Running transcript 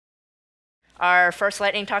Our first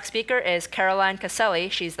lightning talk speaker is Caroline Caselli.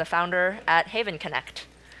 She's the founder at Haven Connect.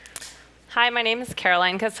 Hi, my name is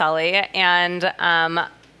Caroline Caselli, and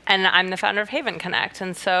I'm the founder of Haven Connect.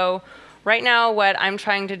 And so right now what I'm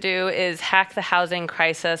trying to do is hack the housing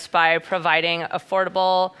crisis by providing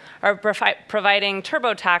affordable, or providing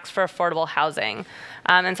TurboTax for affordable housing.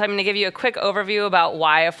 And so I'm going to give you a quick overview about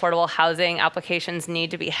why affordable housing applications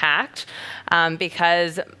need to be hacked,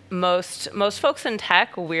 because most folks in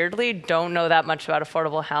tech, weirdly, don't know that much about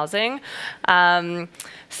affordable housing.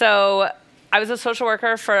 So I was a social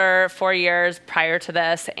worker for 4 years prior to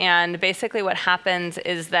this, and basically what happens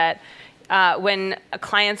is that when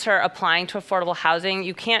clients are applying to affordable housing,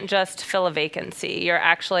 you can't just fill a vacancy. You're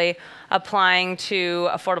actually applying to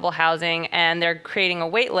affordable housing, and they're creating a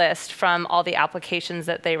wait list from all the applications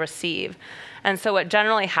that they receive. And so what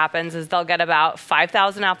generally happens is they'll get about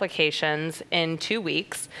 5,000 applications in 2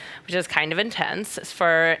 weeks, which is kind of intense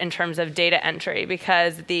in terms of data entry,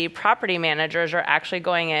 because the property managers are actually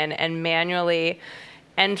going in and manually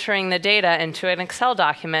entering the data into an Excel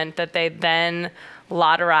document that they then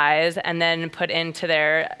lotterize and then put into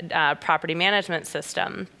their property management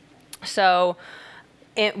system. So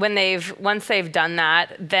once they've done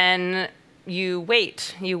that, then you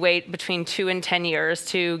wait between 2 and 10 years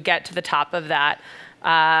to get to the top of that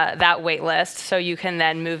wait list, so you can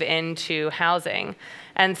then move into housing.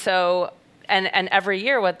 And so, and every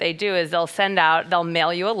year what they do is they'll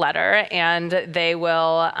mail you a letter, and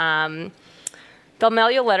they'll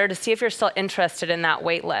mail you a letter to see if you're still interested in that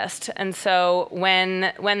wait list. And so when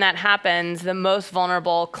that happens, the most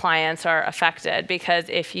vulnerable clients are affected, because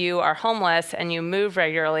if you are homeless and you move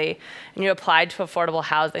regularly and you applied to affordable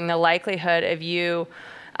housing, the likelihood of you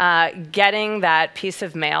getting that piece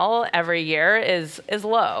of mail every year is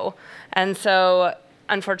low. And so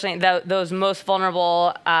unfortunately, those most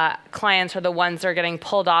vulnerable clients are the ones that are getting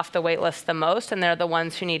pulled off the wait list the most, and they're the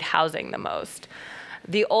ones who need housing the most.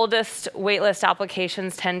 The oldest waitlist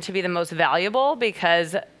applications tend to be the most valuable,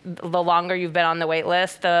 because the longer you've been on the wait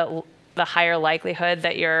list, the higher likelihood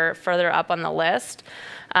that you're further up on the list.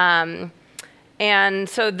 And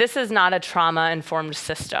so this is not a trauma-informed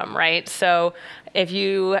system, right? So if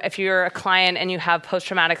you're a client and you have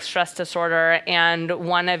post-traumatic stress disorder and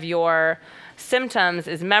one of your symptoms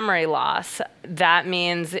is memory loss, that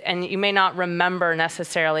means, and you may not remember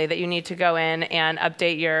necessarily, that you need to go in and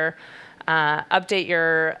update your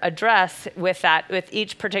address with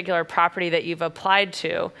each particular property that you've applied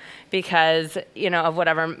to, because of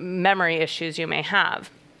whatever memory issues you may have.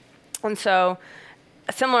 And so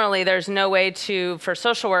similarly, there's no way for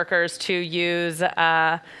social workers to use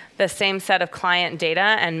the same set of client data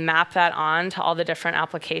and map that on to all the different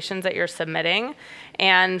applications that you're submitting.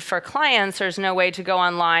 And for clients, there's no way to go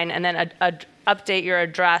online and then update your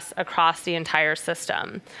address across the entire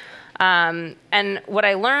system. And what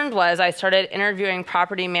I learned was I started interviewing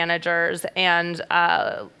property managers and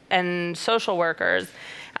social workers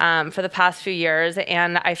for the past few years,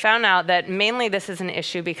 and I found out that mainly this is an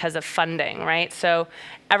issue because of funding, right? So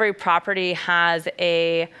every property has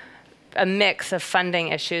a mix of funding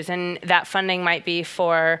issues, and that funding might be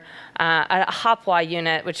for a HOPWA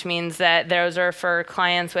unit, which means that those are for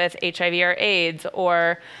clients with HIV or AIDS,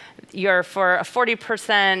 or you're for a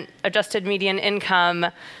 40% adjusted median income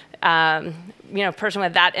person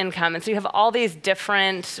with that income. And so you have all these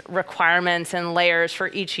different requirements and layers for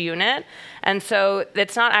each unit. And so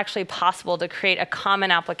it's not actually possible to create a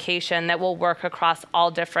common application that will work across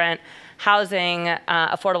all different housing,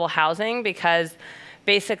 affordable housing, because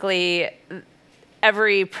basically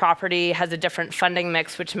every property has a different funding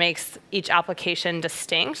mix, which makes each application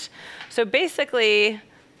distinct. So basically,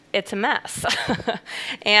 it's a mess.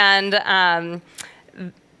 And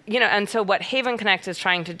so what Haven Connect is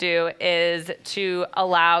trying to do is to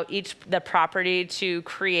allow the property to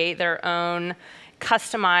create their own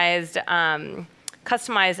customized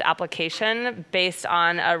application based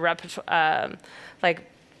on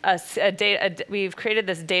we've created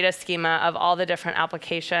this data schema of all the different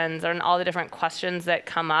applications and all the different questions that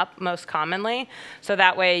come up most commonly. So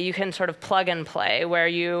that way you can sort of plug and play, where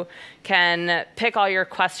you can pick all your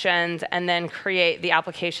questions and then create the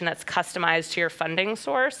application that's customized to your funding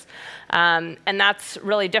source. And that's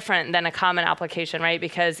really different than a common application, right?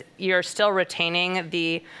 Because you're still retaining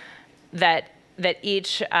that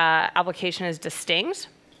each application is distinct.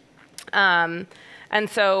 And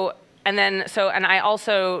I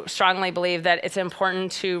also strongly believe that it's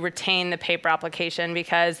important to retain the paper application,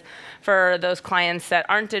 because for those clients that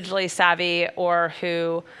aren't digitally savvy or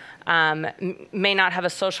who may not have a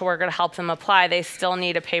social worker to help them apply, they still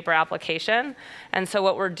need a paper application. And so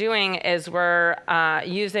what we're doing is we're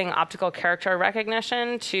using optical character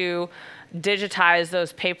recognition to digitize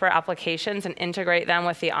those paper applications and integrate them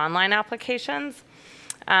with the online applications.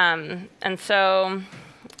 And so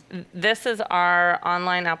this is our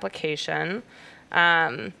online application.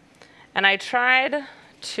 And I tried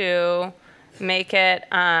to make it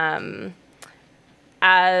as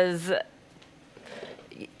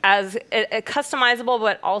customizable,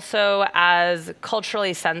 but also as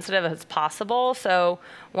culturally sensitive as possible. So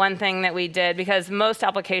one thing that we did, because most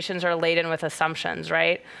applications are laden with assumptions,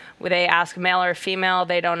 right? Where they ask male or female,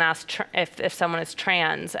 they don't ask if someone is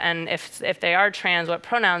trans, and if they are trans, what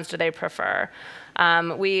pronouns do they prefer?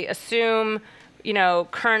 We assume,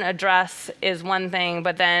 current address is one thing,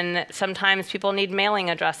 but then sometimes people need mailing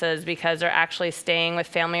addresses because they're actually staying with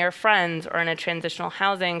family or friends or in a transitional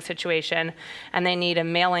housing situation, and they need a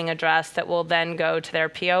mailing address that will then go to their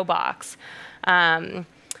PO box.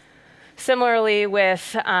 Similarly,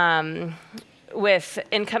 with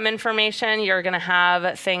income information, you're going to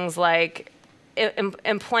have things like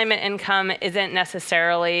employment income isn't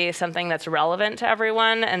necessarily something that's relevant to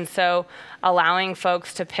everyone, and so allowing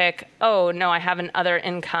folks to pick, oh no, I have an other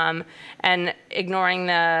income, and ignoring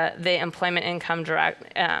the employment income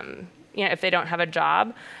direct, if they don't have a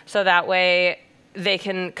job, so that way they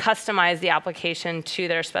can customize the application to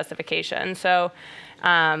their specification. So,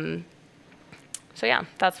 so yeah,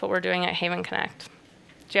 that's what we're doing at Haven Connect.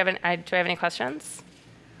 Do I have any questions?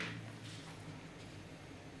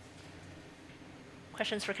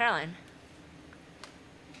 Questions for Caroline?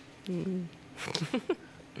 All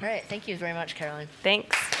right, thank you very much, Caroline.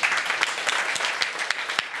 Thanks.